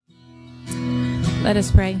Let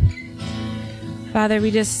us pray. Father,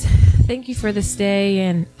 we just thank you for this day,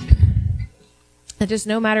 and that just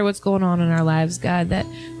no matter what's going on in our lives, God, that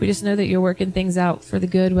we just know that you're working things out for the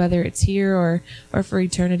good, whether it's here or for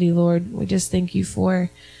eternity, Lord. We just thank you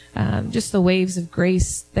for just the waves of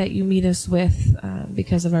grace that you meet us with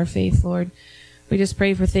because of our faith, Lord. We just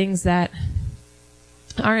pray for things that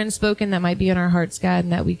are unspoken that might be in our hearts, God,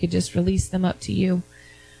 and that we could just release them up to you.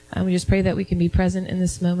 We just pray that we can be present in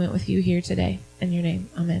this moment with you here today. In your name,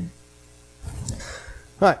 amen.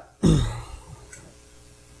 All right.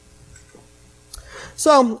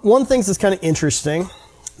 So, one thing that's kind of interesting,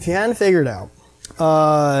 if you hadn't figured out,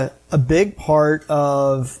 a big part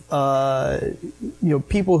of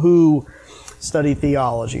people who study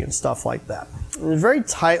theology and stuff like that is very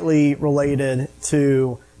tightly related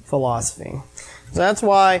to philosophy. So that's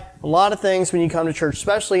why a lot of things when you come to church,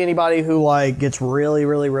 especially anybody who gets really,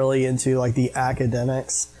 really, really into the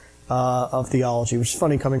academics of theology, which is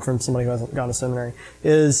funny coming from somebody who hasn't gone to seminary,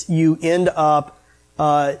 is you end up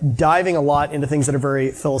diving a lot into things that are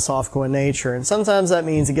very philosophical in nature. And sometimes that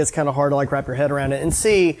means it gets kind of hard to wrap your head around it and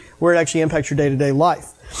see where it actually impacts your day-to-day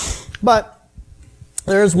life. But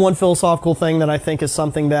there's one philosophical thing that I think is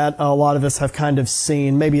something that a lot of us have kind of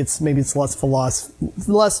seen. Maybe it's less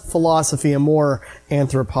philosophy and more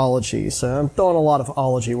anthropology. So I'm throwing a lot of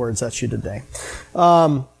ology words at you today.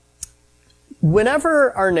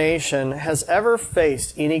 Whenever our nation has ever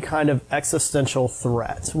faced any kind of existential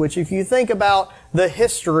threat, which if you think about the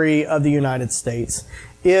history of the United States,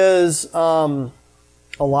 is a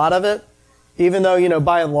lot of it, even though,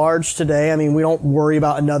 by and large today, we don't worry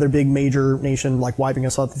about another big major nation wiping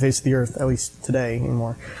us off the face of the earth, at least today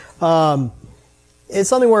anymore. It's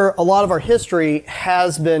something where a lot of our history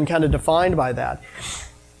has been kind of defined by that.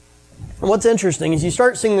 And what's interesting is you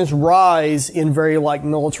start seeing this rise in very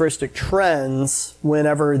militaristic trends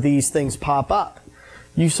whenever these things pop up.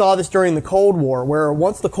 You saw this during the Cold War, where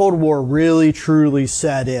once the Cold War really truly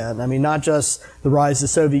set in, not just the rise of the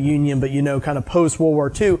Soviet Union, but, kind of post-World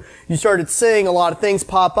War II, you started seeing a lot of things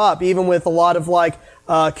pop up, even with a lot of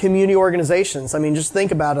community organizations. Just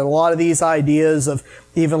think about it. A lot of these ideas of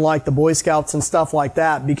even the Boy Scouts and stuff like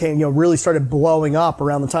that became, really started blowing up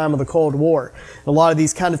around the time of the Cold War. A lot of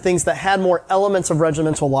these kind of things that had more elements of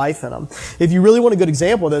regimental life in them. If you really want a good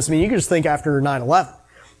example of this, you can just think after 9/11.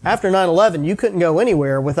 After 9/11, you couldn't go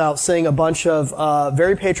anywhere without seeing a bunch of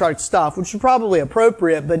very patriotic stuff, which was probably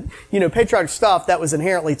appropriate, but, patriotic stuff that was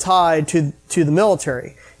inherently tied to the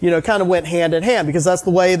military. Kind of went hand in hand, because that's the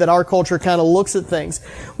way that our culture kind of looks at things,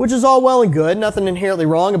 which is all well and good. Nothing inherently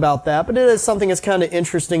wrong about that, but it is something that's kind of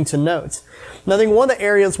interesting to note. And I think one of the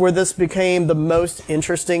areas where this became the most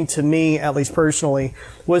interesting to me, at least personally,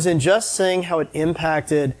 was in just seeing how it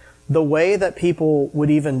impacted the way that people would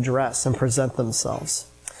even dress and present themselves.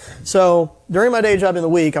 So during my day job in the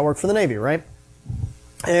week, I work for the Navy, right?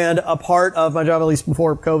 And a part of my job, at least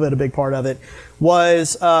before COVID, a big part of it,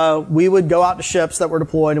 was we would go out to ships that were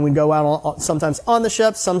deployed, and we'd go out sometimes on the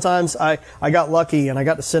ships. Sometimes I got lucky and I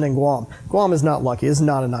got to sit in Guam. Guam is not lucky. It's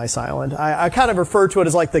not a nice island. I kind of refer to it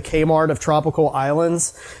as the Kmart of tropical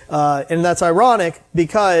islands. And that's ironic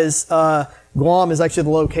because Guam is actually the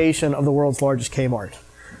location of the world's largest Kmart.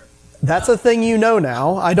 That's a thing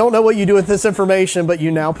now. I don't know what you do with this information, but you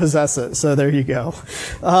now possess it. So there you go.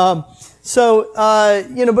 But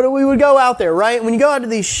we would go out there, right? When you go out to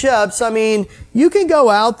these ships, you can go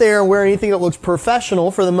out there and wear anything that looks professional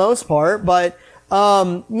for the most part, but, a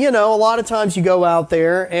lot of times you go out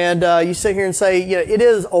there and, you sit here and say, it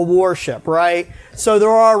is a warship, right? So there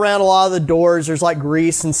are around a lot of the doors, there's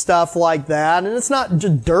grease and stuff like that, and it's not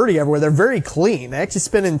just dirty everywhere, they're very clean. They actually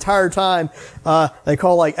spend an entire time, they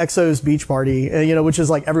call Exo's beach party, which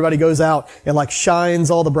is everybody goes out and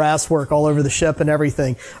shines all the brass work all over the ship and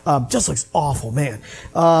everything. Just looks awful, man.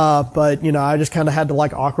 But I just kind of had to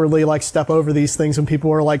awkwardly step over these things when people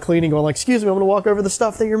were cleaning, going excuse me, I'm going to walk over the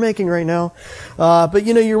stuff that you're making right now. But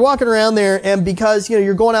you're walking around there, and because,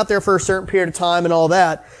 you're going out there for a certain period of time and all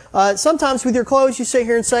that, sometimes with your clothes, you sit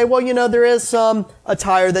here and say, well, there is some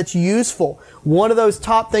attire that's useful. One of those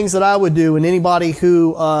top things that I would do, and anybody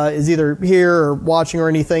who is either here or watching or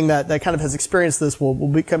anything that kind of has experienced this will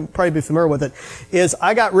probably be familiar with it, is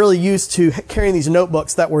I got really used to carrying these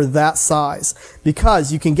notebooks that were that size,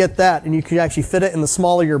 because you can get that and you can actually fit it in the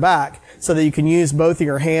small of your back, so that you can use both of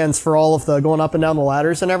your hands for all of the going up and down the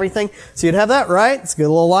ladders and everything. So you'd have that, right? It's a good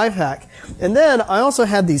little life hack. And then I also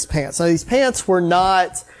had these pants. Now these pants were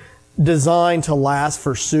not designed to last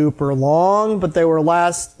for super long, but they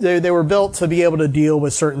were built to be able to deal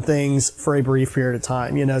with certain things for a brief period of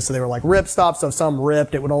time, so they were rip stops. So if some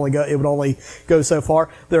ripped, it would only go so far.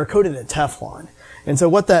 They were coated in Teflon. And so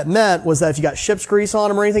what that meant was that if you got ship's grease on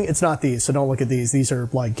them or anything, it's not these, so don't look at these. These are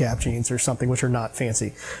like Gap jeans or something, which are not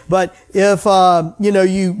fancy. But if,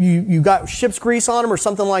 you got ship's grease on them or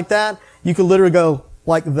something like that, you could literally go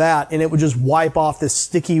like that, and it would just wipe off this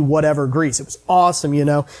sticky whatever grease. It was awesome,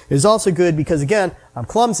 It was also good because, again, I'm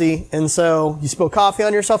clumsy, and so you spill coffee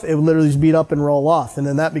on yourself, it would literally just beat up and roll off. And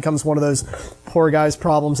then that becomes one of those poor guys'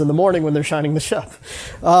 problems in the morning when they're shining the ship.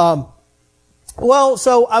 So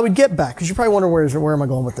I would get back, because you probably wonder where am I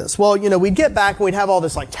going with this? Well, we'd get back and we'd have all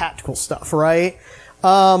this like tactical stuff, right?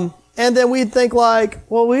 And then we'd think like,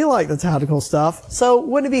 well, we like the tactical stuff. So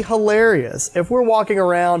wouldn't it be hilarious if we're walking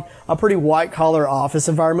around a pretty white collar office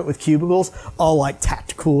environment with cubicles all like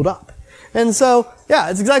tacticaled up? And so, yeah,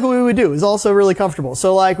 it's exactly what we would do. It's also really comfortable.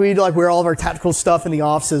 So like we'd like wear all of our tactical stuff in the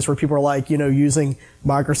offices where people are like, using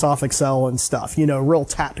Microsoft Excel and stuff, real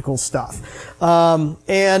tactical stuff.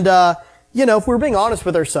 If we're being honest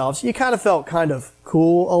with ourselves, you kind of felt kind of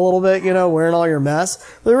cool a little bit, wearing all your mess.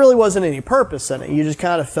 There really wasn't any purpose in it. You just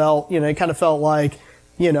kind of felt, like,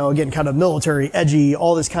 again, kind of military, edgy,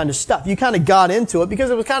 all this kind of stuff. You kind of got into it because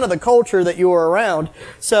it was kind of the culture that you were around.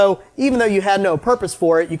 So even though you had no purpose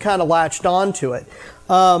for it, you kind of latched onto it.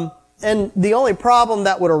 And the only problem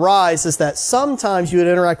that would arise is that sometimes you would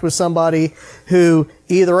interact with somebody who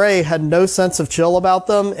either A, had no sense of chill about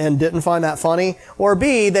them and didn't find that funny, or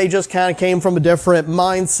B, they just kind of came from a different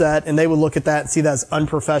mindset and they would look at that and see that as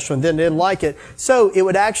unprofessional and didn't like it. So it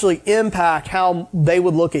would actually impact how they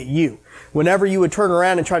would look at you. Whenever you would turn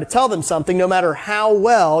around and try to tell them something, no matter how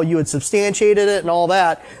well you had substantiated it and all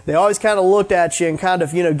that, they always kind of looked at you and kind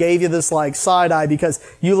of, gave you this like side eye because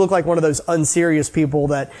you look like one of those unserious people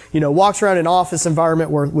that, walks around an office environment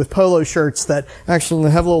with polo shirts that actually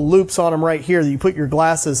have little loops on them right here that you put your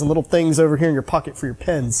glasses and little things over here in your pocket for your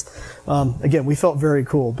pens. Again, we felt very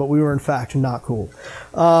cool, but we were in fact not cool.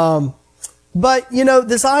 But,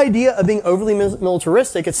 this idea of being overly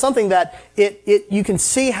militaristic, it's something that you can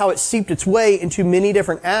see how it seeped its way into many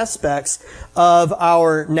different aspects of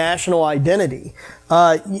our national identity.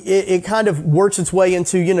 It kind of works its way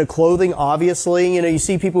into, clothing, obviously. You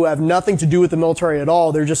see people who have nothing to do with the military at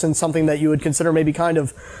all. They're just in something that you would consider maybe kind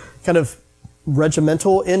of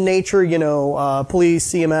regimental in nature,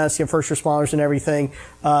 police, CMS, first responders and everything.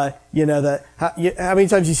 That how many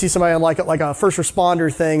times you see somebody on like a first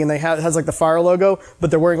responder thing and it has like the fire logo,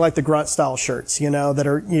 but they're wearing like the grunt style shirts, that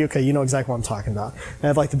are, okay, you know exactly what I'm talking about. They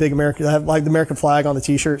have like the American flag on the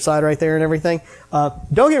t-shirt side right there and everything.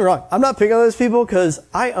 Don't get me wrong. I'm not picking on those people because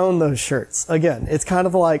I own those shirts. Again, it's kind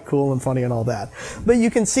of like cool and funny and all that, but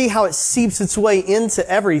you can see how it seeps its way into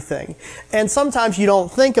everything. And sometimes you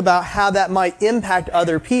don't think about how that might impact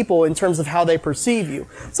other people in terms of how they perceive you.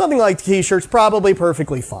 Something like the t-shirts, probably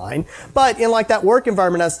perfectly fine. But in like that work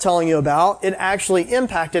environment I was telling you about, it actually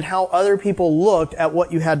impacted how other people looked at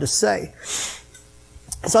what you had to say.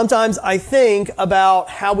 Sometimes I think about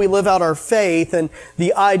how we live out our faith and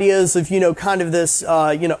the ideas of, kind of this,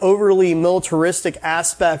 overly militaristic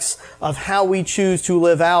aspects of how we choose to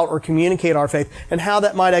live out or communicate our faith and how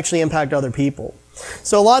that might actually impact other people.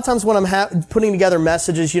 So a lot of times when I'm putting together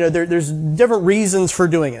messages, there's different reasons for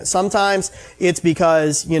doing it. Sometimes it's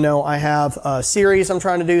because, I have a series I'm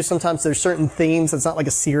trying to do. Sometimes there's certain themes. It's not like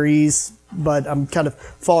a series, but I'm kind of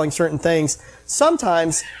following certain things.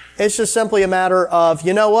 Sometimes it's just simply a matter of,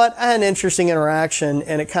 I had an interesting interaction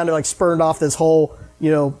and it kind of like spurned off this whole,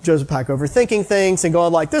 Joseph Pack overthinking things and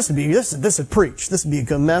going like, this would preach. This would be a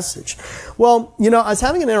good message. Well, I was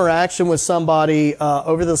having an interaction with somebody,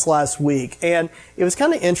 over this last week, and it was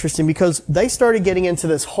kind of interesting because they started getting into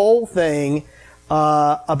this whole thing,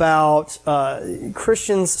 about,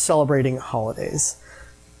 Christians celebrating holidays.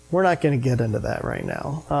 We're not going to get into that right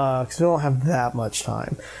now, because we don't have that much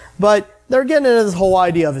time. But they're getting into this whole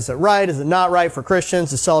idea of, is it right, is it not right for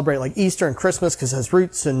Christians to celebrate like Easter and Christmas because it has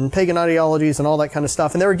roots and pagan ideologies and all that kind of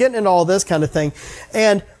stuff. And they were getting into all this kind of thing.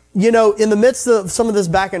 And, in the midst of some of this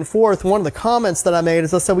back and forth, one of the comments that I made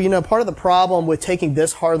is I said, well, part of the problem with taking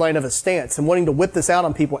this hardline of a stance and wanting to whip this out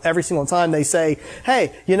on people every single time they say,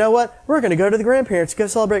 hey, you know what? We're going to go to the grandparents, go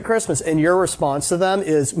celebrate Christmas. And your response to them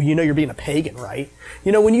is, well, you're being a pagan, right?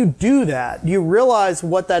 When you do that, you realize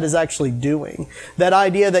what that is actually doing. That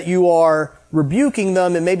idea that you are rebuking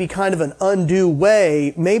them in maybe kind of an undue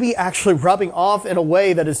way, maybe actually rubbing off in a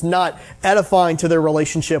way that is not edifying to their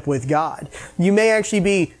relationship with God. You may actually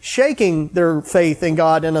be shaking their faith in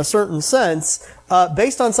God in a certain sense,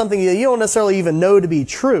 based on something that you don't necessarily even know to be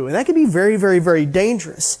true. And that can be very, very, very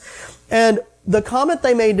dangerous. And the comment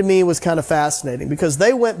they made to me was kind of fascinating because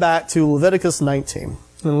they went back to Leviticus 19.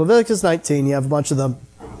 In Leviticus 19, you have a bunch of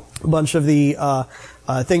the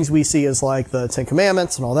things we see as like the Ten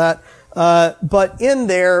Commandments and all that. But in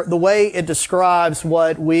there, the way it describes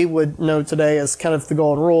what we would know today as kind of the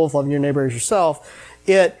golden rule of loving your neighbor as yourself,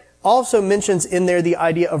 it also mentions in there the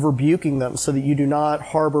idea of rebuking them so that you do not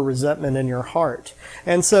harbor resentment in your heart.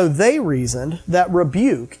 And so they reasoned that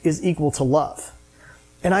rebuke is equal to love.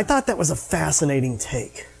 And I thought that was a fascinating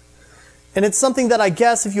take. And it's something that I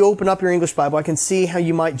guess if you open up your English Bible, I can see how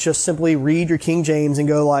you might just simply read your King James and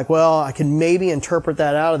go like, well, I can maybe interpret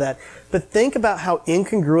that out of that. But think about how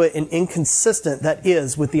incongruent and inconsistent that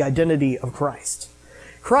is with the identity of Christ.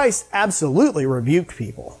 Christ absolutely rebuked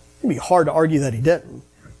people. It'd be hard to argue that he didn't.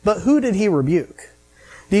 But who did he rebuke?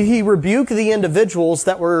 Did he rebuke the individuals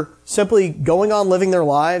that were simply going on living their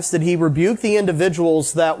lives? Did he rebuke the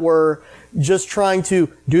individuals that were just trying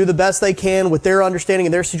to do the best they can with their understanding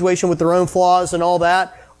of their situation, with their own flaws and all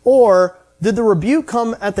that? Or did the rebuke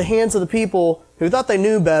come at the hands of the people who thought they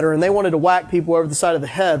knew better and they wanted to whack people over the side of the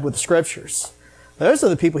head with the scriptures? Those are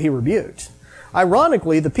the people he rebuked.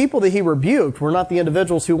 Ironically, the people that he rebuked were not the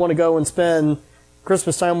individuals who want to go and spend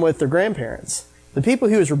Christmas time with their grandparents. The people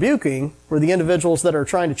he was rebuking were the individuals that are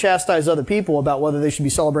trying to chastise other people about whether they should be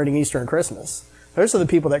celebrating Easter and Christmas. Those are the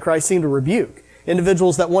people that Christ seemed to rebuke.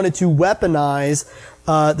 Individuals that wanted to weaponize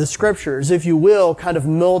the scriptures, if you will, kind of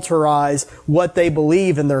militarize what they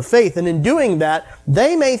believe in their faith. And in doing that,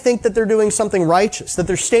 they may think that they're doing something righteous, that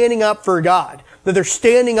they're standing up for God, that they're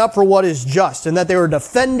standing up for what is just, and that they were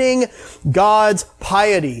defending God's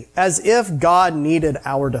piety as if God needed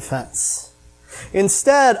our defense.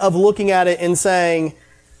 Instead of looking at it and saying,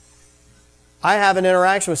 I have an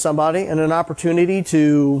interaction with somebody and an opportunity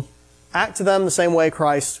to act to them the same way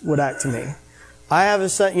Christ would act to me. I have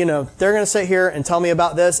they're going to sit here and tell me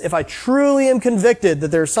about this. If I truly am convicted that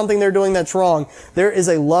there's something they're doing that's wrong, there is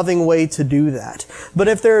a loving way to do that. But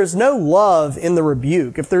if there is no love in the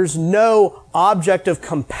rebuke, if there's no object of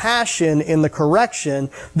compassion in the correction,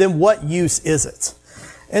 then what use is it?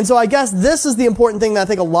 And so I guess this is the important thing that I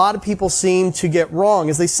think a lot of people seem to get wrong,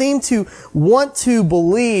 is they seem to want to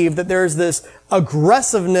believe that there's this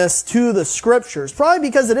aggressiveness to the scriptures, probably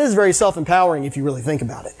because it is very self-empowering if you really think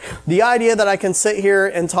about it. The idea that I can sit here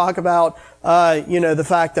and talk about, the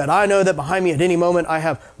fact that I know that behind me at any moment I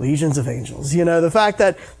have legions of angels. The fact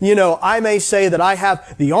that, I may say that I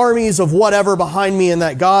have the armies of whatever behind me and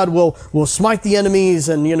that God will smite the enemies.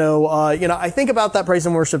 And, I think about that praise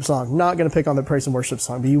and worship song. I'm not going to pick on the praise and worship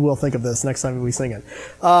song, but you will think of this next time we sing it.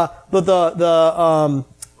 But the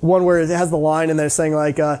one where it has the line and they're saying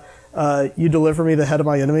like, you deliver me the head of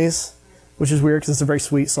my enemies, which is weird because it's a very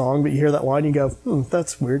sweet song, but you hear that line and you go,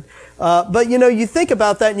 that's weird. But you think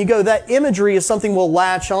about that and you go, that imagery is something we'll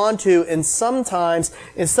latch onto, and sometimes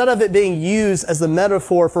instead of it being used as the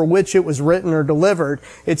metaphor for which it was written or delivered,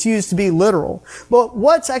 it's used to be literal. But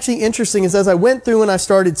what's actually interesting is as I went through and I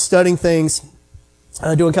started studying things,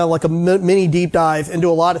 doing kind of like a mini deep dive into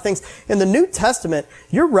a lot of things, in the New Testament,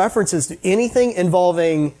 your references to anything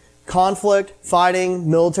involving conflict, fighting,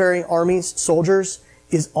 military, armies, soldiers,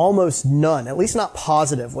 is almost none, at least not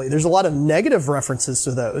positively. There's a lot of negative references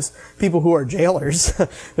to those, people who are jailers.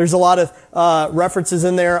 There's a lot of references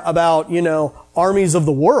in there about, armies of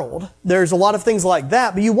the world. There's a lot of things like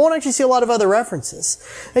that, but you won't actually see a lot of other references.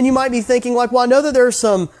 And you might be thinking like, well, I know that there's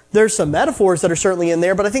some metaphors that are certainly in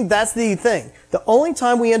there, but I think that's the thing. The only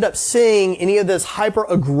time we end up seeing any of this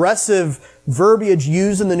hyper-aggressive verbiage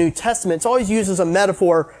used in the New Testament, it's always used as a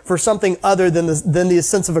metaphor for something other than the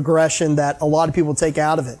sense of aggression that a lot of people take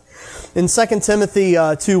out of it. In 2 Timothy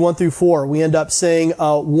 2, 1 through 4, we end up seeing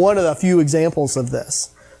one of the few examples of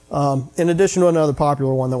this. In addition to another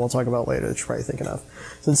popular one that we'll talk about later that you're probably thinking of.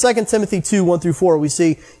 So in 2 Timothy 2, 1 through 4, we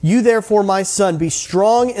see, you therefore, my son, be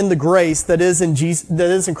strong in the grace that is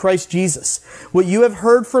in Christ Jesus. What you have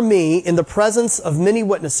heard from me in the presence of many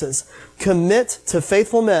witnesses, commit to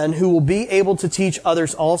faithful men who will be able to teach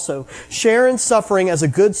others also. Share in suffering as a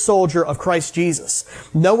good soldier of Christ Jesus.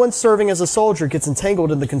 No one serving as a soldier gets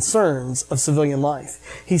entangled in the concerns of civilian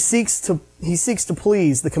life. He seeks to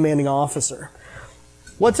please the commanding officer.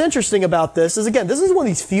 What's interesting about this is, again, this is one of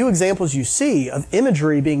these few examples you see of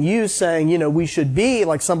imagery being used saying, we should be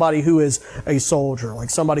like somebody who is a soldier,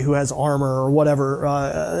 like somebody who has armor or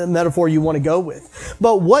whatever metaphor you want to go with.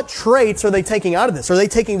 But what traits are they taking out of this? Are they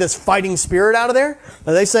taking this fighting spirit out of there?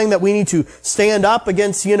 Are they saying that we need to stand up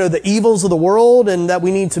against, the evils of the world, and that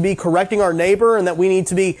we need to be correcting our neighbor, and that we need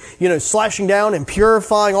to be, slashing down and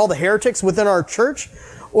purifying all the heretics within our church?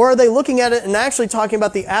 Or are they looking at it and actually talking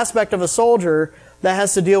about the aspect of a soldier that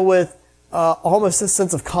has to deal with almost a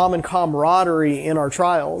sense of common camaraderie in our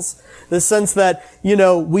trials. The sense that,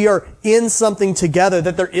 we are in something together,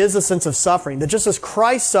 that there is a sense of suffering. That just as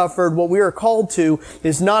Christ suffered, what we are called to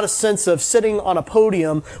is not a sense of sitting on a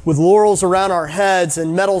podium with laurels around our heads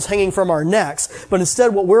and medals hanging from our necks, but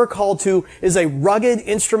instead what we're called to is a rugged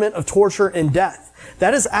instrument of torture and death.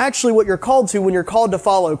 That is actually what you're called to when you're called to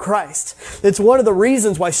follow Christ. It's one of the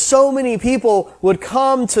reasons why so many people would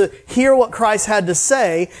come to hear what Christ had to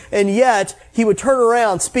say, and yet he would turn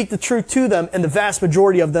around, speak the truth to them, and the vast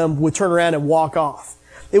majority of them would turn around and walk off.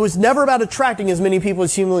 It was never about attracting as many people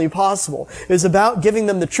as humanly possible. It was about giving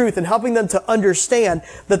them the truth and helping them to understand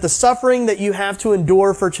that the suffering that you have to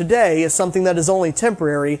endure for today is something that is only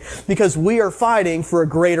temporary, because we are fighting for a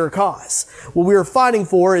greater cause. What we are fighting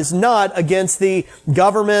for is not against the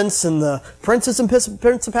governments and the princes and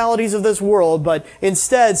principalities of this world, but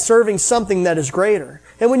instead serving something that is greater.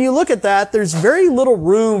 And when you look at that, there's very little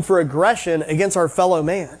room for aggression against our fellow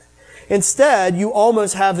man. Instead, you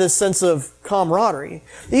almost have this sense of camaraderie.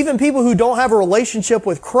 Even people who don't have a relationship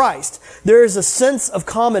with Christ, there is a sense of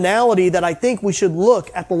commonality that I think we should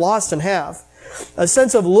look at the lost and have. A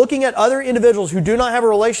sense of looking at other individuals who do not have a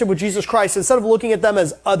relationship with Jesus Christ, instead of looking at them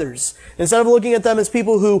as others, instead of looking at them as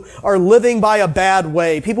people who are living by a bad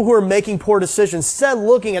way, people who are making poor decisions, instead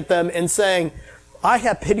looking at them and saying, I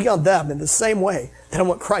have pity on them in the same way that I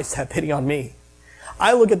want Christ to have pity on me.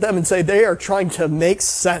 I look at them and say they are trying to make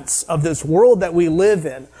sense of this world that we live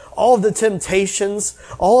in. All of the temptations,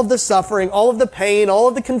 all of the suffering, all of the pain, all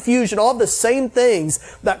of the confusion, all of the same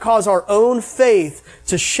things that cause our own faith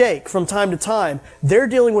to shake from time to time. They're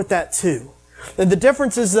dealing with that too. And the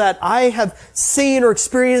difference is that I have seen or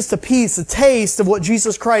experienced a piece, a taste of what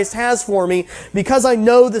Jesus Christ has for me. Because I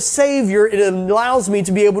know the Savior, it allows me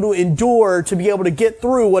to be able to endure, to be able to get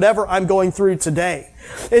through whatever I'm going through today.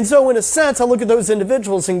 And so in a sense, I look at those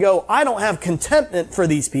individuals and go, I don't have contentment for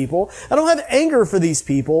these people. I don't have anger for these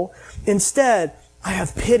people. Instead, I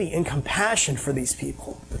have pity and compassion for these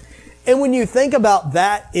people. And when you think about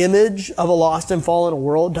that image of a lost and fallen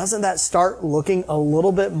world, doesn't that start looking a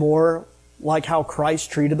little bit more like how Christ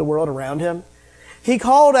treated the world around him? He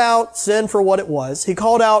called out sin for what it was. He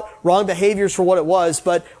called out wrong behaviors for what it was,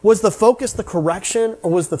 but was the focus the correction, or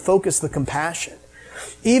was the focus the compassion?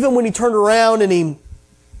 Even when he turned around and he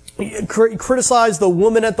criticized the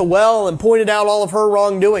woman at the well and pointed out all of her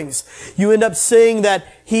wrongdoings, you end up seeing that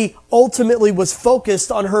he ultimately was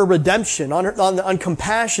focused on her redemption, on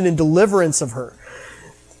compassion and deliverance of her.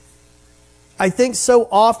 I think so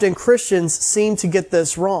often Christians seem to get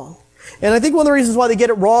this wrong. And I think one of the reasons why they get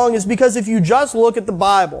it wrong is because if you just look at the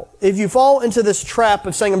Bible, if you fall into this trap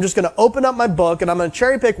of saying, I'm just going to open up my book and I'm going to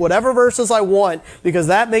cherry pick whatever verses I want because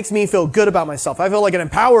that makes me feel good about myself, I feel like an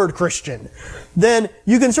empowered Christian, then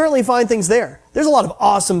you can certainly find things there. There's a lot of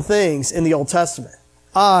awesome things in the Old Testament.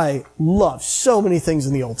 I love so many things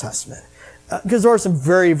in the Old Testament because there are some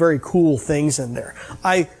very, very cool things in there.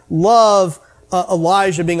 I love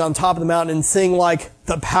Elijah being on top of the mountain and seeing like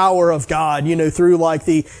the power of God, through like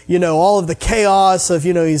the, all of the chaos of,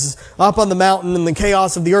 he's up on the mountain and the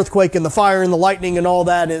chaos of the earthquake and the fire and the lightning and all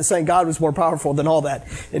that, and saying God was more powerful than all that.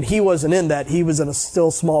 And he wasn't in that. He was in a still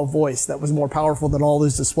small voice that was more powerful than all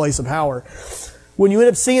those displays of power. When you end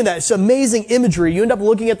up seeing that, it's amazing imagery. You end up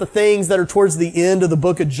looking at the things that are towards the end of the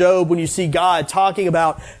book of Job when you see God talking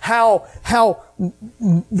about how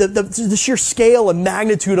the sheer scale and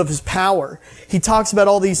magnitude of his power. He talks about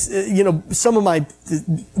all these, some of my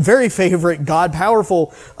very favorite God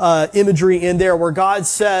powerful imagery in there where God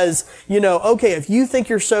says, okay, if you think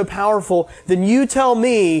you're so powerful, then you tell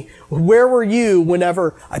me, where were you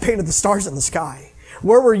whenever I painted the stars in the sky?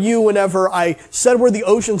 Where were you whenever I said where the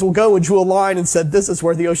oceans will go and drew a line and said this is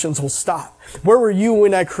where the oceans will stop? Where were you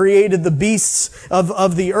when I created the beasts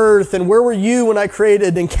of the earth? And where were you when I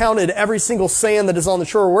created and counted every single sand that is on the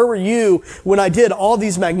shore? Where were you when I did all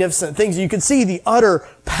these magnificent things? You can see the utter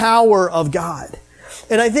power of God.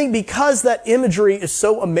 And I think because that imagery is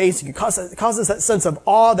so amazing, it causes that sense of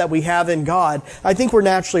awe that we have in God, I think we're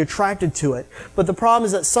naturally attracted to it. But the problem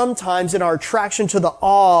is that sometimes in our attraction to the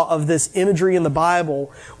awe of this imagery in the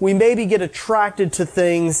Bible, we maybe get attracted to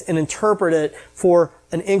things and interpret it for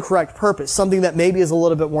an incorrect purpose, something that maybe is a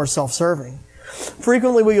little bit more self-serving.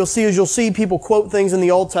 Frequently what you'll see people quote things in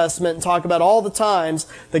the Old Testament and talk about all the times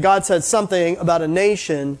that God said something about a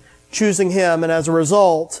nation choosing him, and as a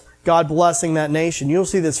result, God blessing that nation. You'll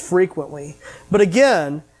see this frequently. But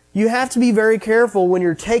again, you have to be very careful when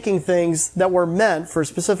you're taking things that were meant for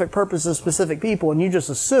specific purposes, specific people, and you just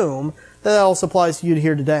assume that also applies to you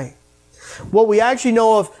here today. What we actually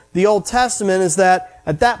know of the Old Testament is that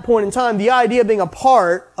At that point in time, the idea of being a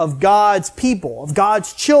part of God's people, of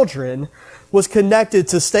God's children, was connected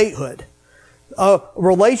to statehood. A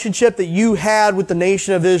relationship that you had with the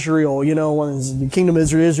nation of Israel, the kingdom of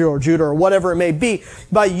Israel or Judah or whatever it may be,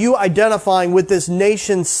 by you identifying with this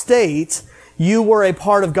nation state, you were a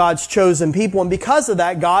part of God's chosen people. And because of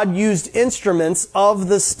that, God used instruments of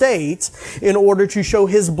the state in order to show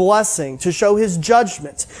His blessing, to show His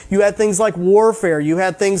judgment. You had things like warfare. You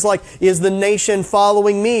had things like, is the nation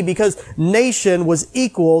following me? Because nation was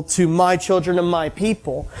equal to my children and my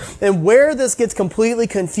people. And where this gets completely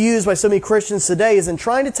confused by so many Christians today is in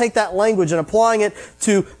trying to take that language and applying it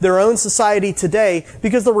to their own society today,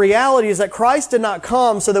 because the reality is that Christ did not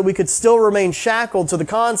come so that we could still remain shackled to the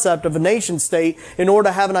concept of a nation state in order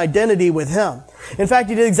to have an identity with Him. In fact,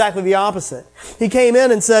 He did exactly the opposite. He came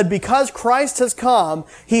in and said, because Christ has come,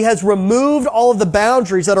 He has removed all of the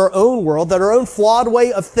boundaries that our own world, that our own flawed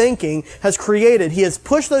way of thinking has created. He has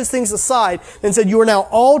pushed those things aside and said, you are now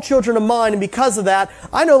all children of mine, and because of that,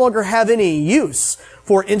 I no longer have any use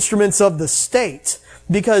for instruments of the state,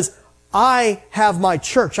 because I have my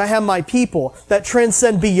church, I have my people that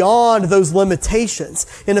transcend beyond those limitations.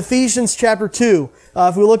 In Ephesians chapter 2,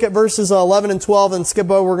 if we look at verses 11 and 12 and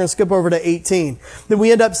we're going to skip over to 18, then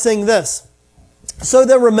we end up seeing this. So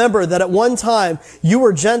then remember that at one time you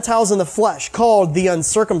were Gentiles in the flesh, called the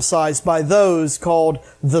uncircumcised by those called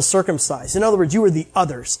the circumcised. In other words, you were the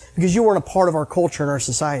others, because you weren't a part of our culture and our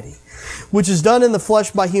society, which is done in the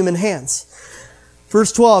flesh by human hands.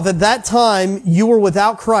 Verse 12, at that time you were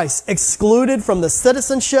without Christ, excluded from the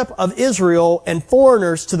citizenship of Israel and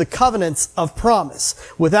foreigners to the covenants of promise,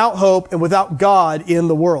 without hope and without God in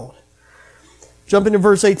the world. Jumping to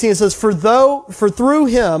verse 18, it says, For through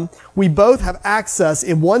Him we both have access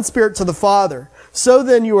in one Spirit to the Father. So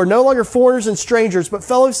then you are no longer foreigners and strangers, but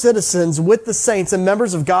fellow citizens with the saints and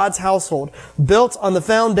members of God's household, built on the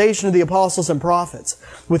foundation of the apostles and prophets,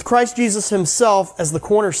 with Christ Jesus Himself as the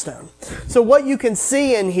cornerstone. So what you can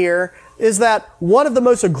see in here is that one of the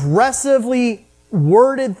most aggressively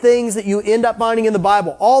worded things that you end up finding in the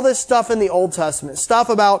Bible, all this stuff in the Old Testament, stuff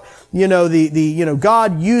about,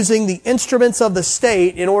 God using the instruments of the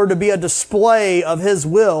state in order to be a display of His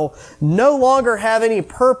will, no longer have any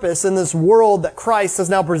purpose in this world that Christ has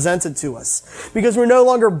now presented to us. Because we're no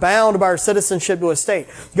longer bound by our citizenship to a state.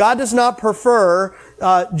 God does not prefer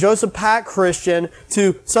Joseph Pack Christian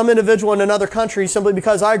to some individual in another country simply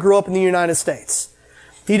because I grew up in the United States.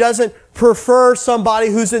 He doesn't prefer somebody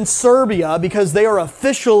who's in Serbia because they are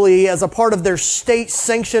officially, as a part of their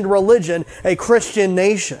state-sanctioned religion, a Christian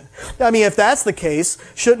nation. I mean, if that's the case,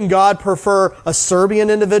 shouldn't God prefer a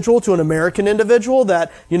Serbian individual to an American individual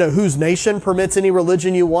that, whose nation permits any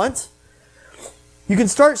religion you want? You can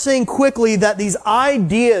start seeing quickly that these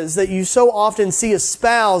ideas that you so often see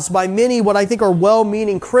espoused by many what I think are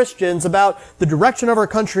well-meaning Christians about the direction of our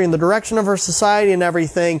country and the direction of our society and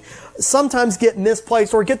everything sometimes get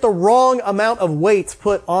misplaced or get the wrong amount of weight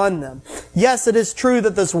put on them. Yes, it is true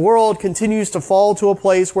that this world continues to fall to a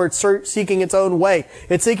place where it's seeking its own way.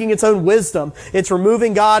 It's seeking its own wisdom. It's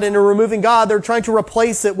removing God, and in removing God, they're trying to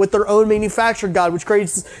replace it with their own manufactured God, which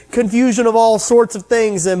creates confusion of all sorts of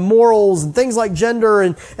things and morals and things like gender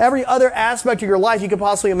and every other aspect of your life you could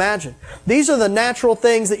possibly imagine. These are the natural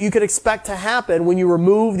things that you could expect to happen when you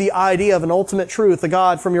remove the idea of an ultimate truth, a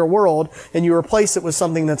God, from your world and you replace it with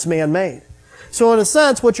something that's man-made. So in a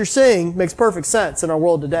sense, what you're seeing makes perfect sense in our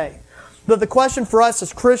world today. But the question for us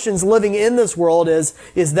as Christians living in this world is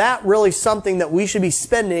that really something that we should be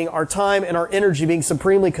spending our time and our energy being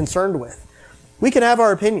supremely concerned with? We can have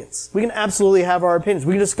our opinions. We can absolutely have our opinions.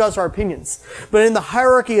 We can discuss our opinions. But in the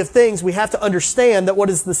hierarchy of things, we have to understand that what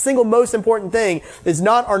is the single most important thing is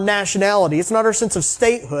not our nationality. It's not our sense of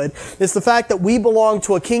statehood. It's the fact that we belong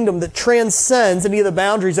to a kingdom that transcends any of the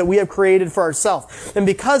boundaries that we have created for ourselves. And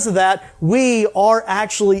because of that, we are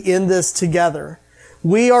actually in this together.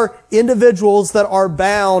 We are individuals that are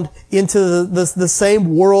bound into the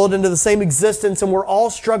same world, into the same existence, and we're all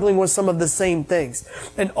struggling with some of the same things.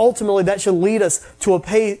 And ultimately, that should lead us to a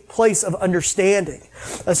place of understanding,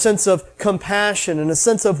 a sense of compassion, and a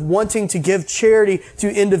sense of wanting to give charity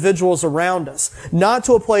to individuals around us, not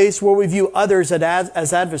to a place where we view others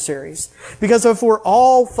as adversaries. Because if we're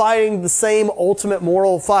all fighting the same ultimate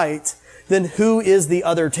moral fight, then who is the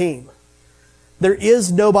other team? There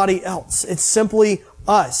is nobody else. It's simply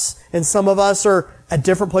us. And some of us are at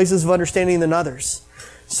different places of understanding than others.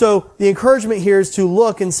 So the encouragement here is to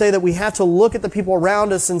look and say that we have to look at the people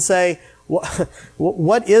around us and say,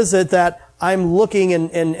 what is it that I'm looking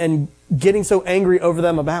and getting so angry over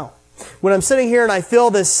them about? When I'm sitting here and I feel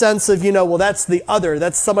this sense of, well, that's the other.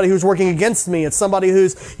 That's somebody who's working against me. It's somebody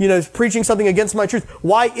who's, preaching something against my truth.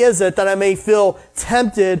 Why is it that I may feel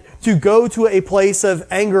tempted to go to a place of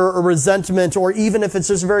anger or resentment, or even if it's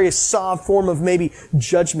just a very soft form of maybe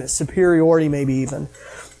judgment, superiority maybe even?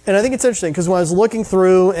 And I think it's interesting because when I was looking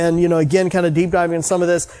through and, again, kind of deep diving in some of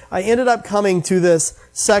this, I ended up coming to this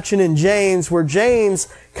section in James where James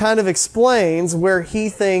kind of explains where he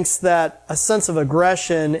thinks that a sense of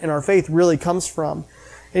aggression in our faith really comes from.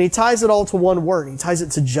 And he ties it all to one word. He ties it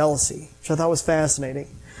to jealousy, which I thought was fascinating.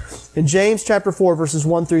 In James chapter 4, verses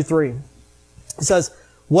 1 through 3, it says,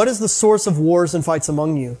 "What is the source of wars and fights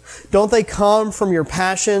among you? Don't they come from your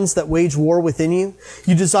passions that wage war within you?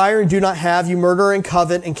 You desire and do not have. You murder and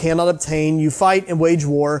covet and cannot obtain. You fight and wage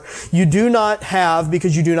war. You do not have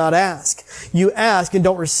because you do not ask. You ask and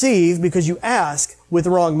don't receive because you ask with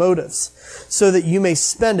wrong motives, so that you may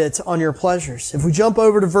spend it on your pleasures." If we jump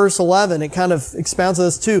over to verse 11, it kind of expounds on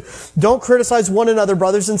this too. "Don't criticize one another,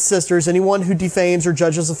 brothers and sisters. Anyone who defames or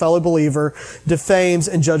judges a fellow believer defames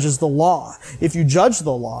and judges the law. If you judge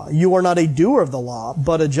the law, you are not a doer of the law,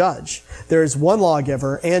 but a judge. There is one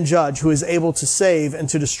lawgiver and judge who is able to save and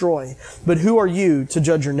to destroy. But who are you to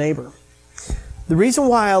judge your neighbor?" The reason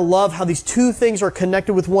why I love how these two things are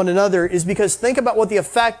connected with one another is because think about what the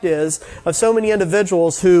effect is of so many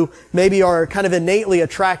individuals who maybe are kind of innately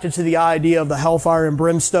attracted to the idea of the hellfire and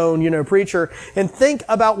brimstone, preacher, and think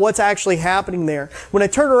about what's actually happening there. When I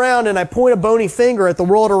turn around and I point a bony finger at the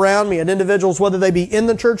world around me, at individuals, whether they be in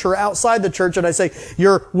the church or outside the church, and I say,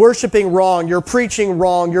 "You're worshiping wrong, you're preaching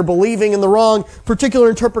wrong, you're believing in the wrong particular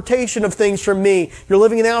interpretation of things from me, you're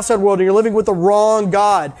living in the outside world, and you're living with the wrong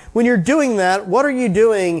God." When you're doing that, what are you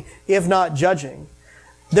doing if not judging?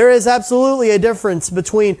 There is absolutely a difference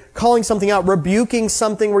between calling something out, rebuking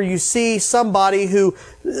something where you see somebody who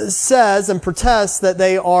says and protests that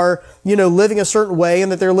they are, living a certain way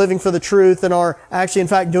and that they're living for the truth and are actually in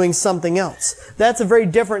fact doing something else. That's a very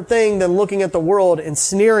different thing than looking at the world and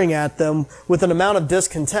sneering at them with an amount of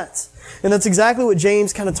discontent. And that's exactly what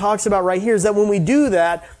James kind of talks about right here, is that when we do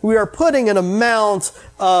that, we are putting an amount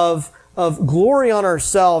of glory on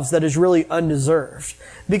ourselves that is really undeserved.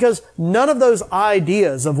 Because none of those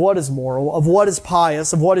ideas of what is moral, of what is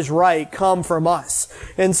pious, of what is right come from us.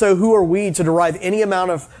 And so who are we to derive any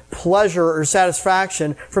amount of pleasure or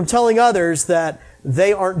satisfaction from telling others that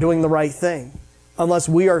they aren't doing the right thing, unless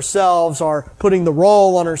we ourselves are putting the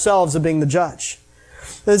role on ourselves of being the judge?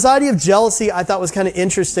 This idea of jealousy I thought was kind of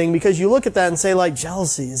interesting, because you look at that and say,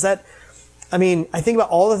 jealousy, is that... I think about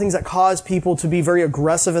all the things that cause people to be very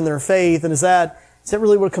aggressive in their faith, and is that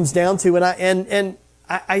really what it comes down to? And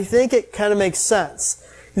I think it kind of makes sense.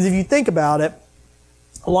 Because if you think about it,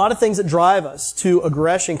 a lot of things that drive us to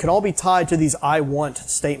aggression can all be tied to these "I want"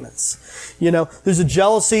 statements. There's a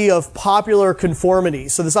jealousy of popular conformity.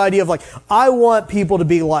 So this idea of I want people to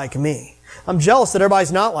be like me. I'm jealous that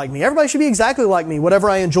everybody's not like me. Everybody should be exactly like me. Whatever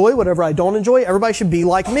I enjoy, whatever I don't enjoy, everybody should be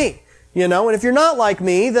like me. And if you're not like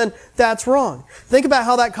me, then that's wrong. Think about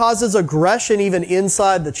how that causes aggression even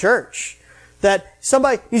inside the church. That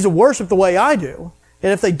somebody needs to worship the way I do.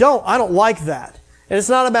 And if they don't, I don't like that. And it's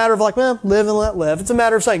not a matter of live and let live. It's a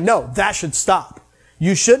matter of saying, no, that should stop.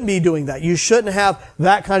 You shouldn't be doing that. You shouldn't have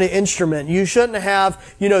that kind of instrument. You shouldn't have,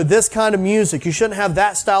 this kind of music. You shouldn't have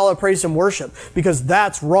that style of praise and worship, because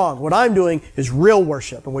that's wrong. What I'm doing is real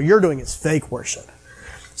worship, and what you're doing is fake worship.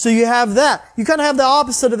 So you have that. You kind of have the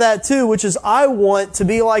opposite of that too, which is I want to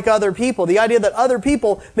be like other people. The idea that other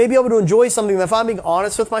people may be able to enjoy something that, if I'm being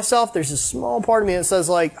honest with myself, there's a small part of me that says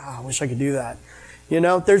I wish I could do that.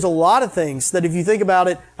 There's a lot of things that, if you think about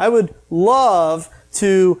it, I would love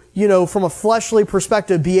to, from a fleshly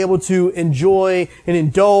perspective, be able to enjoy and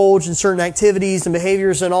indulge in certain activities and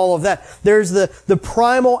behaviors and all of that. There's the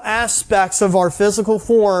primal aspects of our physical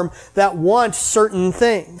form that want certain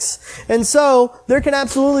things. And so there can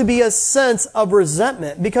absolutely be a sense of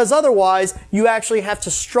resentment, because otherwise you actually have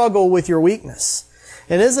to struggle with your weakness.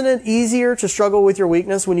 And isn't it easier to struggle with your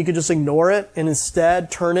weakness when you could just ignore it and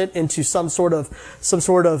instead turn it into some sort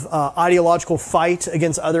of ideological fight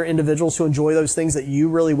against other individuals who enjoy those things that you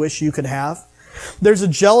really wish you could have? There's a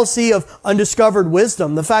jealousy of undiscovered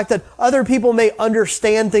wisdom, the fact that other people may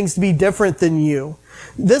understand things to be different than you.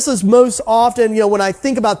 This is most often, when I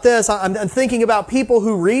think about this, I'm thinking about people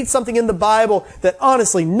who read something in the Bible that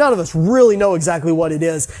honestly none of us really know exactly what it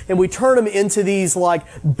is. And we turn them into these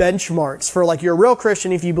benchmarks for you're a real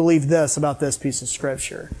Christian if you believe this about this piece of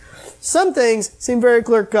scripture. Some things seem very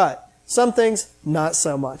clear cut. Some things not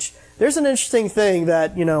so much. There's an interesting thing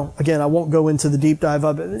that, again, I won't go into the deep dive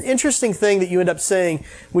of it. An interesting thing that you end up saying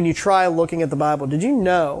when you try looking at the Bible. Did you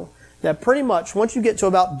know that pretty much once you get to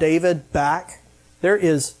about David back, there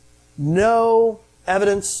is no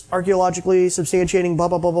evidence archaeologically substantiating blah,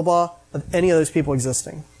 blah, blah, blah, blah of any of those people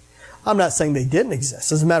existing. I'm not saying they didn't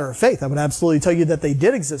exist. As a matter of faith, I would absolutely tell you that they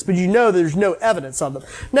did exist, but you know there's no evidence of them.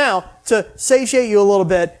 Now, to satiate you a little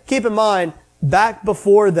bit, keep in mind, back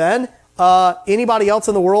before then, anybody else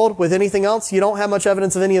in the world with anything else, you don't have much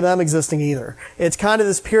evidence of any of them existing either. It's kind of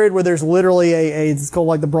this period where there's literally it's called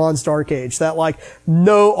like the Bronze Dark Age, that like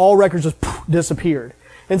all records just disappeared.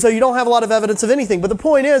 And so you don't have a lot of evidence of anything. But the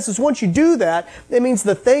point is once you do that, it means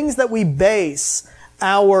the things that we base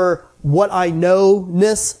our what I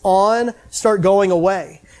know-ness on start going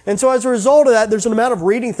away. And so as a result of that, there's an amount of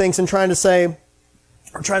reading things and trying to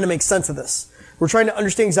make sense of this. We're trying to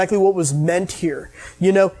understand exactly what was meant here.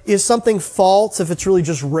 You know, is something false if it's really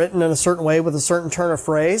just written in a certain way with a certain turn of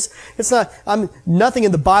phrase? It's not, nothing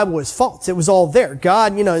in the Bible is false. It was all there.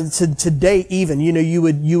 God, you know, today even, you know, you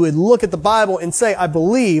would look at the Bible and say, I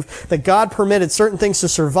believe that God permitted certain things to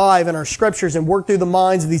survive in our scriptures and work through the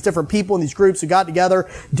minds of these different people and these groups who got together,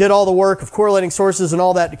 did all the work of correlating sources and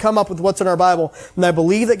all that to come up with what's in our Bible. And I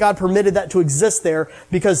believe that God permitted that to exist there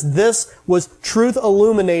because this was truth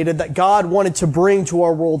illuminated that God wanted to bring to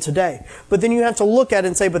our world today. But then you have to look at it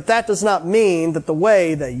and say, but that does not mean that the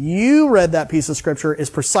way that you read that piece of scripture is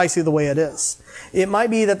precisely the way it is. It might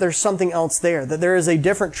be that there's something else there, that there is a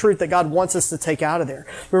different truth that God wants us to take out of there.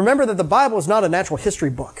 Remember that the Bible is not a natural history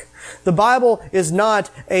book. The Bible is not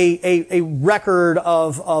a record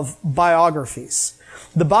of biographies.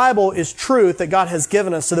 The Bible is truth that God has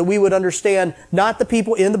given us so that we would understand not the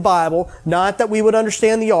people in the Bible, not that we would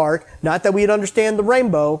understand the ark, not that we'd understand the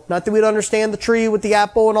rainbow, not that we'd understand the tree with the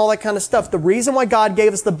apple and all that kind of stuff. The reason why God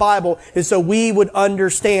gave us the Bible is so we would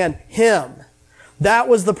understand Him. That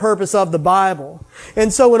was the purpose of the Bible.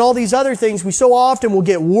 And so in all these other things, we so often will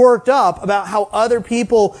get worked up about how other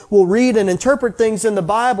people will read and interpret things in the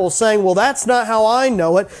Bible saying, well, that's not how I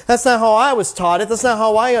know it. That's not how I was taught it. That's not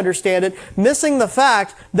how I understand it. Missing the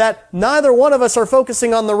fact that neither one of us are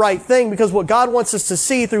focusing on the right thing because what God wants us to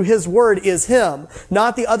see through His Word is Him,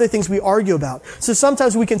 not the other things we argue about. So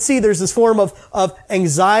sometimes we can see there's this form of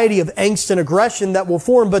anxiety, of angst and aggression that will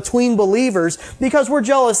form between believers because we're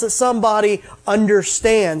jealous that somebody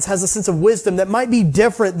understands, has a sense of wisdom that might be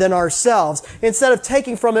different than ourselves, instead of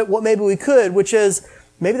taking from it what maybe we could, which is,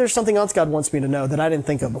 maybe there's something else God wants me to know that I didn't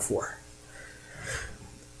think of before.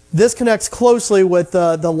 This connects closely with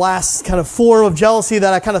the last kind of form of jealousy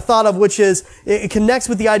that I kind of thought of, which is, it connects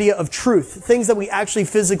with the idea of truth, things that we actually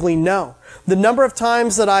physically know. The number of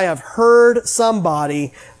times that I have heard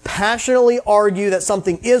somebody passionately argue that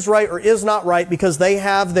something is right or is not right because they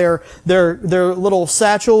have their little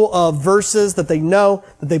satchel of verses that they know,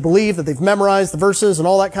 that they believe, that they've memorized the verses and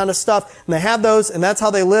all that kind of stuff, and they have those, and that's how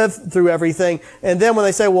they live through everything. And then when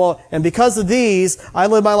they say, well, and because of these, I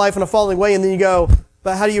live my life in a following way, and then you go,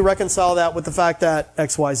 but how do you reconcile that with the fact that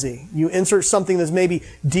X, Y, Z? You insert something that's maybe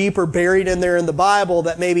deep or buried in there in the Bible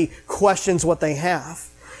that maybe questions what they have.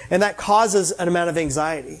 And that causes an amount of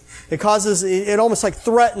anxiety. It almost like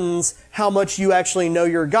threatens how much you actually know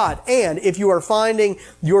your God. And if you are finding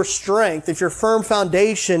your strength, if your firm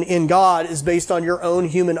foundation in God is based on your own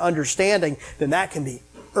human understanding, then that can be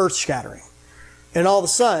earth-shattering. And all of a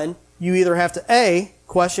sudden, you either have to A,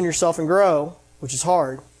 question yourself and grow, which is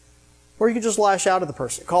hard, or you can just lash out at the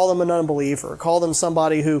person. Call them an unbeliever. Call them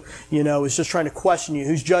somebody who, is just trying to question you,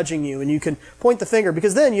 who's judging you. And you can point the finger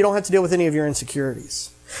because then you don't have to deal with any of your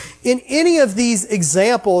insecurities. In any of these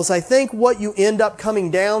examples, I think what you end up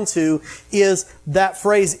coming down to is that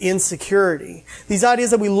phrase insecurity. These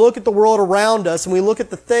ideas that we look at the world around us and we look at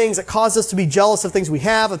the things that cause us to be jealous of things we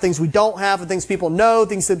have, of things we don't have, of things people know,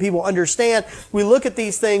 things that people understand. We look at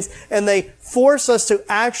these things and they force us to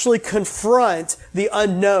actually confront the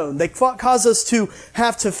unknown. They cause us to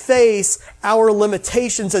have to face our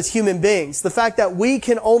limitations as human beings. The fact that we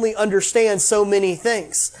can only understand so many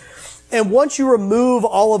things. And once you remove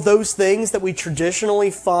all of those things that we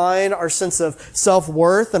traditionally find our sense of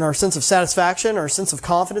self-worth and our sense of satisfaction, our sense of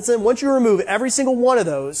confidence in, once you remove every single one of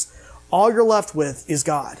those, all you're left with is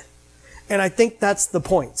God. And I think that's the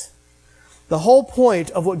point. The whole point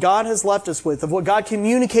of what God has left us with, of what God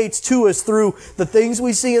communicates to us through the things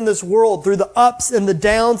we see in this world, through the ups and the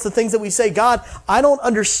downs, the things that we say, God, I don't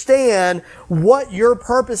understand what your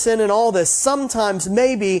purpose in all this. Sometimes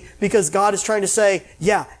maybe because God is trying to say,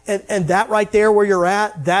 yeah, and that right there where you're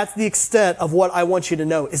at, that's the extent of what I want you to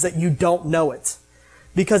know, is that you don't know it.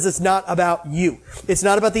 because it's not about you. It's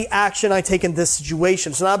not about the action I take in this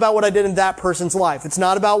situation. It's not about what I did in that person's life. It's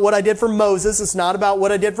not about what I did for Moses. It's not about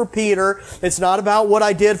what I did for Peter. It's not about what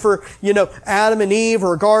I did for, Adam and Eve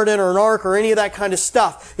or a garden or an ark or any of that kind of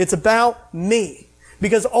stuff. It's about me.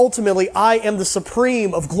 Because ultimately, I am the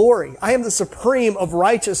supreme of glory. I am the supreme of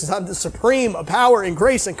righteousness. I'm the supreme of power and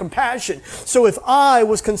grace and compassion. So if I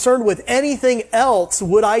was concerned with anything else,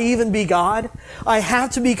 would I even be God? I have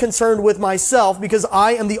to be concerned with myself because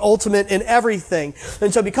I am the ultimate in everything.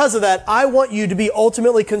 And so because of that, I want you to be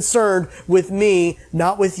ultimately concerned with me,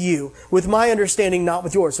 not with you. With my understanding, not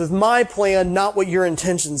with yours. With my plan, not what your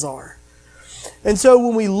intentions are. And so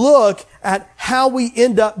when we look at how we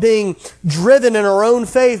end up being driven in our own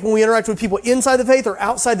faith, when we interact with people inside the faith or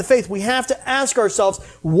outside the faith, we have to ask ourselves,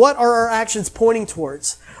 what are our actions pointing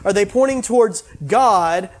towards? Are they pointing towards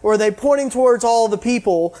God, or are they pointing towards all the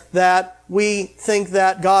people that we think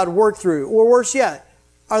that God worked through? Or worse yet,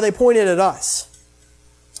 are they pointed at us?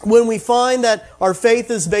 When we find that our faith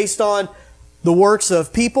is based on the works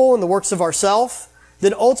of people and the works of ourselves,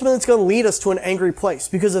 then ultimately it's going to lead us to an angry place,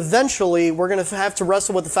 because eventually we're going to have to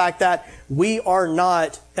wrestle with the fact that we are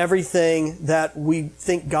not everything that we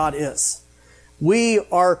think God is. We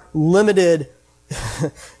are limited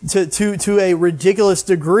to a ridiculous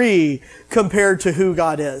degree compared to who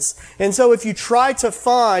God is. And so if you try to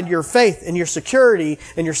find your faith and your security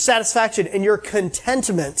and your satisfaction and your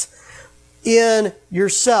contentment in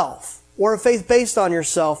yourself, or a faith based on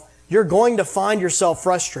yourself, you're going to find yourself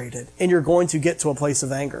frustrated and you're going to get to a place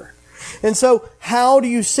of anger. And so how do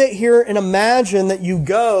you sit here and imagine that you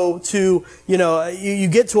go to, you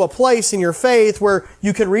get to a place in your faith where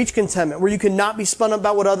you can reach contentment, where you can not be spun up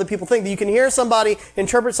about what other people think, that you can hear somebody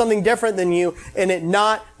interpret something different than you and it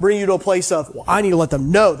not bring you to a place of, well, I need to let them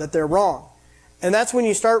know that they're wrong. And that's when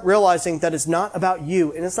you start realizing that it's not about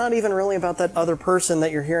you, and it's not even really about that other person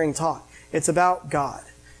that you're hearing talk. It's about God.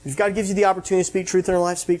 If God gives you the opportunity to speak truth in their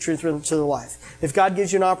life, speak truth into their life. If God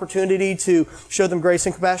gives you an opportunity to show them grace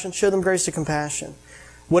and compassion, show them grace and compassion.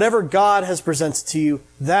 Whatever God has presented to you,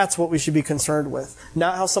 that's what we should be concerned with.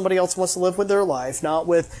 Not how somebody else wants to live with their life. Not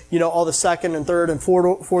with, all the second and third and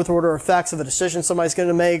fourth order effects of a decision somebody's going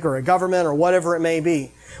to make, or a government, or whatever it may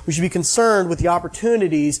be. We should be concerned with the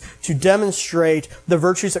opportunities to demonstrate the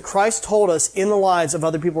virtues that Christ told us in the lives of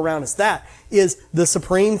other people around us. That is the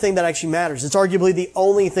supreme thing that actually matters. It's arguably the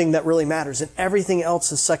only thing that really matters, and everything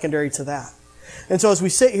else is secondary to that. And so as we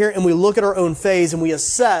sit here and we look at our own phase and we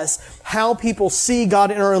assess how people see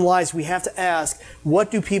God in our own lives, we have to ask,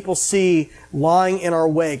 what do people see lying in our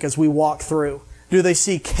wake as we walk through? Do they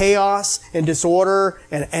see chaos and disorder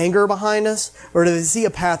and anger behind us? Or do they see a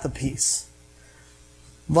path of peace?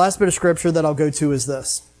 The last bit of scripture that I'll go to is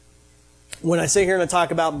this. When I sit here and I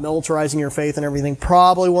talk about militarizing your faith and everything,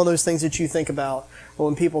 probably one of those things that you think about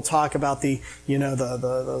when people talk about the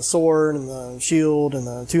sword and the shield and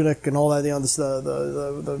the tunic and all that,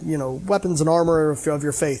 the weapons and armor of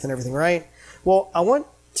your faith and everything, right? Well, I want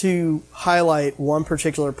to highlight one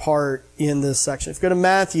particular part in this section. If you go to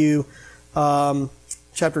Matthew,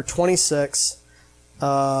 chapter 26,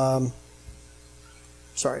 I'm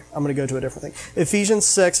going to go to a different thing. Ephesians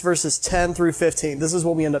 6, verses 10 through 15. This is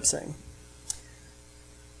what we end up saying.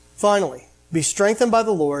 Finally, be strengthened by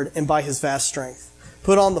the Lord and by His vast strength.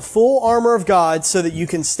 Put on the full armor of God so that you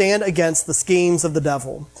can stand against the schemes of the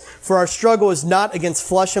devil. For our struggle is not against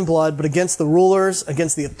flesh and blood, but against the rulers,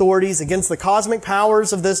 against the authorities, against the cosmic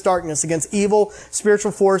powers of this darkness, against evil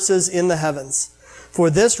spiritual forces in the heavens. For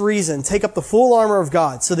this reason, take up the full armor of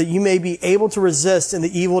God so that you may be able to resist in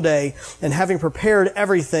the evil day, and having prepared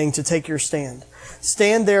everything to take your stand.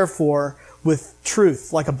 Stand therefore with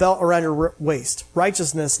truth like a belt around your waist,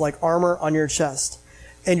 righteousness like armor on your chest,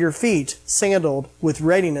 and your feet sandaled with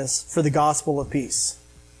readiness for the gospel of peace.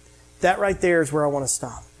 That right there is where I want to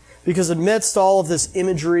stop. Because amidst all of this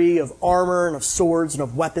imagery of armor and of swords and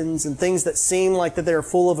of weapons and things that seem like that they're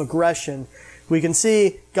full of aggression, we can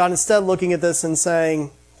see God instead looking at this and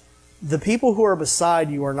saying, the people who are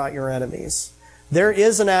beside you are not your enemies. There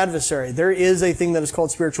is an adversary. There is a thing that is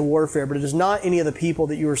called spiritual warfare, but it is not any of the people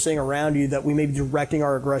that you are seeing around you that we may be directing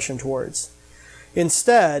our aggression towards.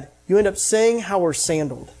 Instead, you end up seeing how we're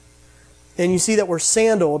sandaled. And you see that we're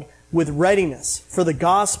sandaled with readiness for the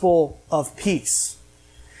gospel of peace.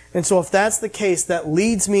 And so if that's the case, that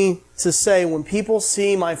leads me to say, when people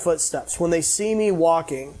see my footsteps, when they see me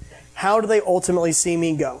walking, how do they ultimately see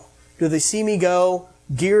me go? Do they see me go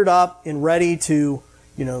geared up and ready to,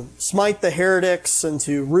 smite the heretics and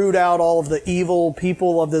to root out all of the evil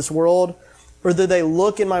people of this world? Or do they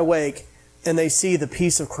look in my wake and they see the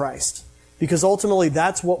peace of Christ? Because ultimately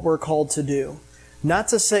that's what we're called to do. not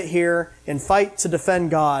to sit here and fight to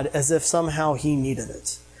defend God as if somehow he needed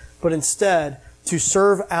it, but instead to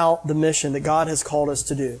serve out the mission that God has called us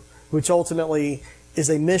to do, which ultimately is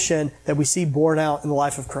a mission that we see borne out in the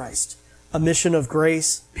life of Christ, a mission of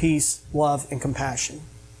grace, peace, love, and compassion.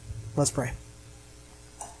 Let's pray.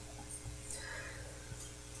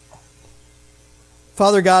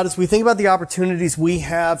 Father God, as we think about the opportunities we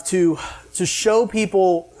have to show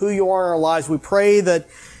people who you are in our lives, we pray that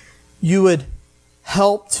you would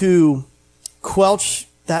help to quench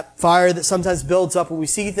that fire that sometimes builds up when we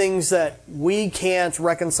see things that we can't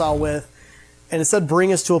reconcile with, and instead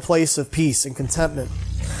bring us to a place of peace and contentment.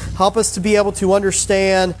 Help us to be able to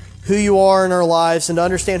understand who you are in our lives and to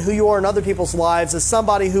understand who you are in other people's lives as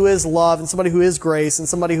somebody who is love and somebody who is grace and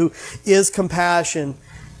somebody who is compassion,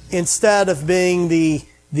 instead of being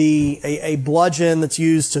a bludgeon that's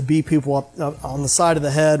used to beat people up on the side of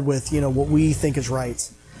the head with, what we think is right.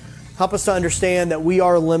 Help us to understand that we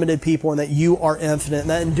are limited people and that you are infinite, and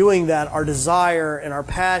that in doing that, our desire and our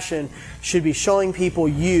passion should be showing people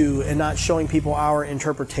you and not showing people our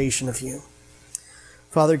interpretation of you.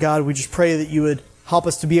 Father God, we just pray that you would help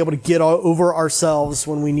us to be able to get over ourselves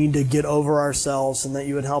when we need to get over ourselves, and that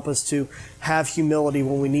you would help us to have humility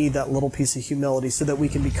when we need that little piece of humility, so that we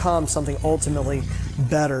can become something ultimately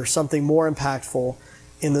better, something more impactful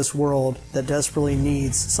in this world that desperately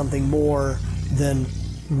needs something more than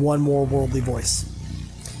one more worldly voice.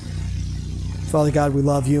 Father God, we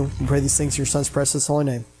love you. We pray these things in your Son's precious holy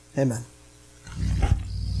name. Amen.